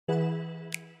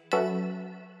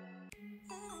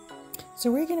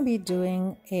So we're going to be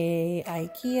doing a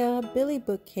IKEA Billy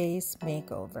Bookcase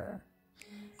makeover.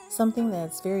 Something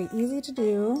that's very easy to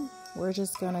do. We're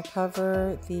just going to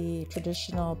cover the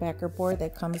traditional backer board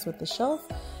that comes with the shelf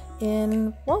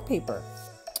in wallpaper.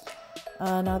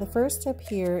 Now the first step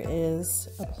here is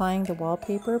applying the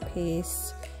wallpaper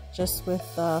paste just with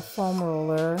the foam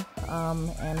roller,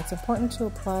 and it's important to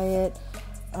apply it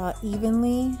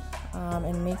evenly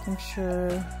and making sure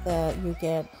that you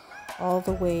get all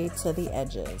the way to the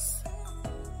edges.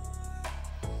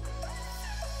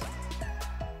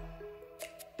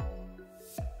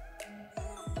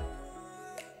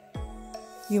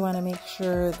 You want to make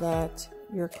sure that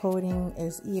your coating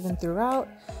is even throughout,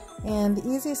 and the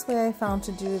easiest way I found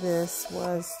to do this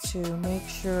was to make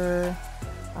sure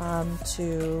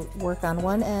to work on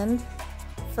one end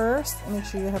first, make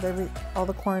sure you have all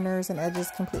the corners and edges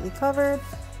completely covered,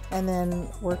 and then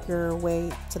work your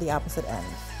way to the opposite end.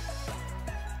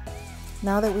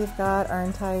 Now that we've got our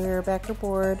entire backer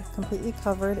board completely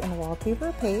covered in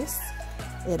wallpaper paste,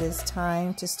 it is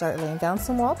time to start laying down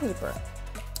some wallpaper.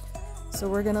 So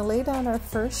we're going to lay down our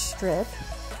first strip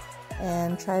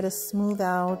and try to smooth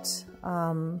out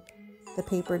the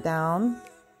paper down.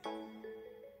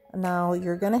 Now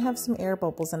you're going to have some air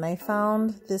bubbles, and I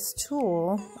found this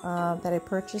tool that I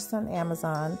purchased on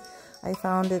Amazon. I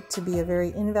found it to be a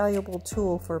very invaluable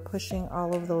tool for pushing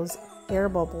all of those air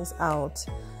bubbles out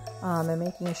and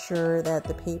making sure that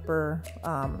the paper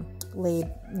laid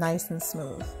nice and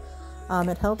smooth.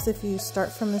 It helps if you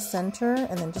start from the center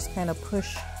and then just kind of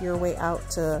push your way out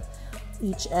to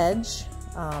each edge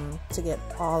to get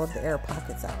all of the air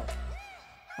pockets out.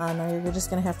 Now you're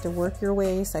just going to have to work your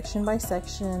way section by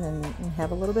section and have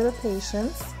a little bit of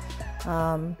patience,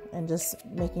 and just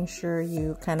making sure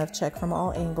you kind of check from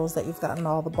all angles that you've gotten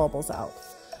all the bubbles out.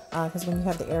 Because when you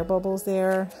have the air bubbles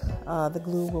there, the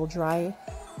glue will dry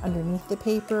underneath the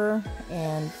paper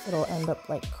and it'll end up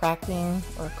like cracking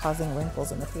or causing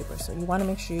wrinkles in the paper. So you want to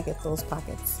make sure you get those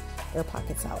air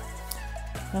pockets out.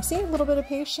 Now see, a little bit of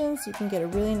patience, you can get a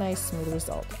really nice smooth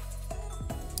result.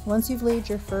 Once you've laid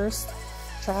your first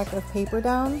track of paper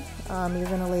down, you're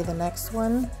going to lay the next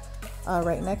one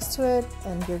right next to it,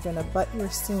 and you're going to butt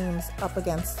your seams up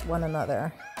against one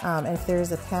another. And if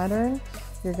there's a pattern,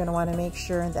 you're going to want to make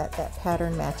sure that that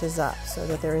pattern matches up so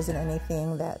that there isn't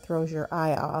anything that throws your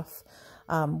eye off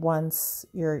once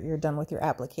you're done with your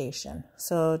application.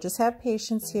 So just have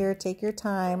patience here, take your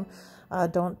time.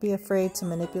 Don't be afraid to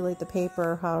manipulate the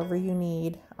paper however you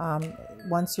need.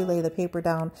 Once you lay the paper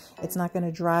down, it's not going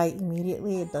to dry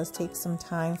immediately. It does take some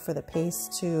time for the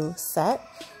paste to set.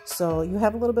 So you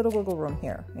have a little bit of wiggle room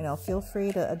here. You know, feel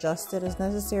free to adjust it as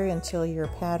necessary until your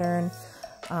pattern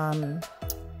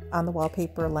on the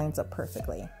wallpaper lines up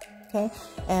perfectly. Okay,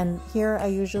 and here I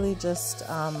usually just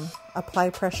apply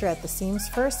pressure at the seams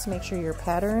first to make sure your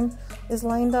pattern is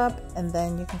lined up, and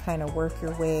then you can kind of work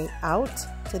your way out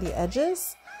to the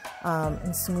edges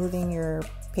and smoothing your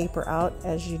paper out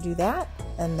as you do that.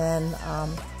 And then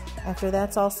after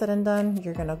that's all said and done,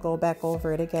 you're going to go back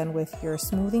over it again with your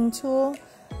smoothing tool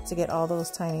to get all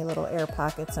those tiny little air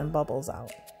pockets and bubbles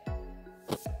out.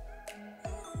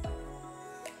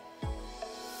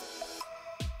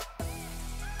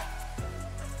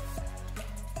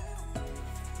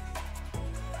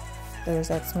 There's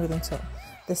that smoothing tool.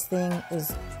 This thing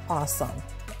is awesome.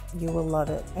 You will love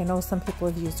it. I know some people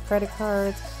have used credit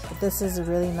cards, but this is a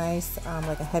really nice,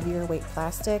 like a heavier weight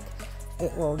plastic.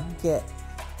 It will get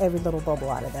every little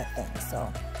bubble out of that thing.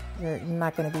 So you're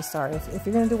not going to be sorry. If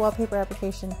you're going to do wallpaper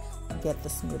application, get the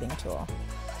smoothing tool.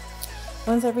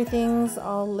 Once everything's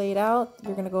all laid out,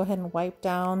 you're going to go ahead and wipe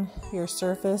down your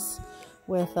surface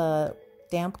with a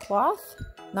damp cloth,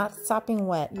 not sopping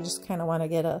wet. You just kind of want to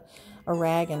get a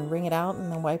rag and wring it out,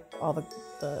 and then wipe all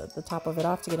the top of it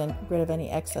off to get rid of any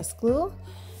excess glue.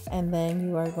 And then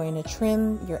you are going to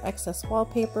trim your excess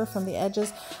wallpaper from the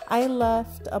edges. I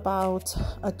left about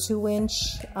a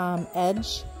 2-inch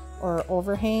edge or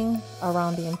overhang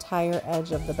around the entire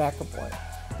edge of the backer board,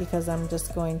 because I'm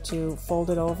just going to fold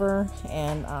it over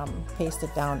and paste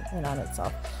it down in on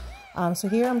itself. So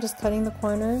here I'm just cutting the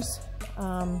corners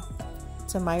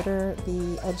to miter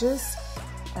the edges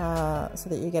so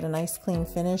that you get a nice clean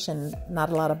finish and not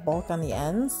a lot of bulk on the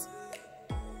ends.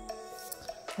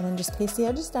 And then just paste the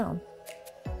edges down.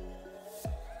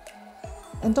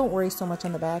 And don't worry so much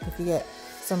on the back. If you get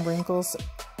some wrinkles,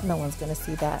 no one's going to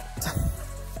see that.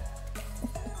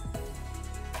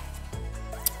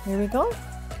 Here we go.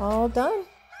 All done.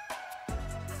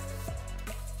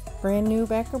 Brand new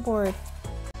backer board.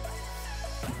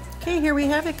 Okay, here we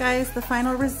have it, guys, the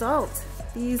final result.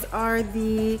 These are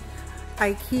the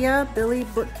IKEA Billy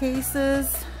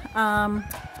Bookcases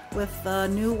with the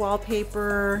new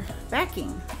wallpaper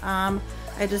backing.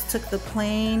 I just took the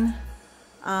plain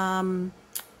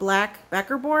black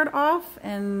backer board off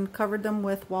and covered them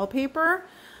with wallpaper.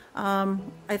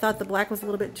 I thought the black was a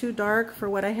little bit too dark for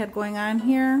what I had going on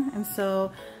here, and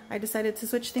so I decided to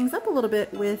switch things up a little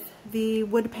bit with the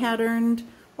wood patterned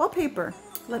wallpaper.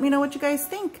 Let me know what you guys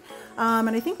think. And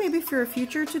I think maybe for a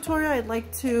future tutorial I'd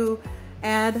like to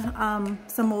add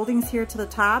some moldings here to the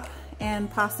top and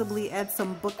possibly add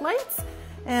some book lights,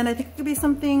 and I think it could be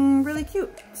something really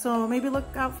cute, so maybe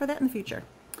look out for that in the future.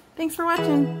 Thanks for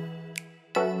watching.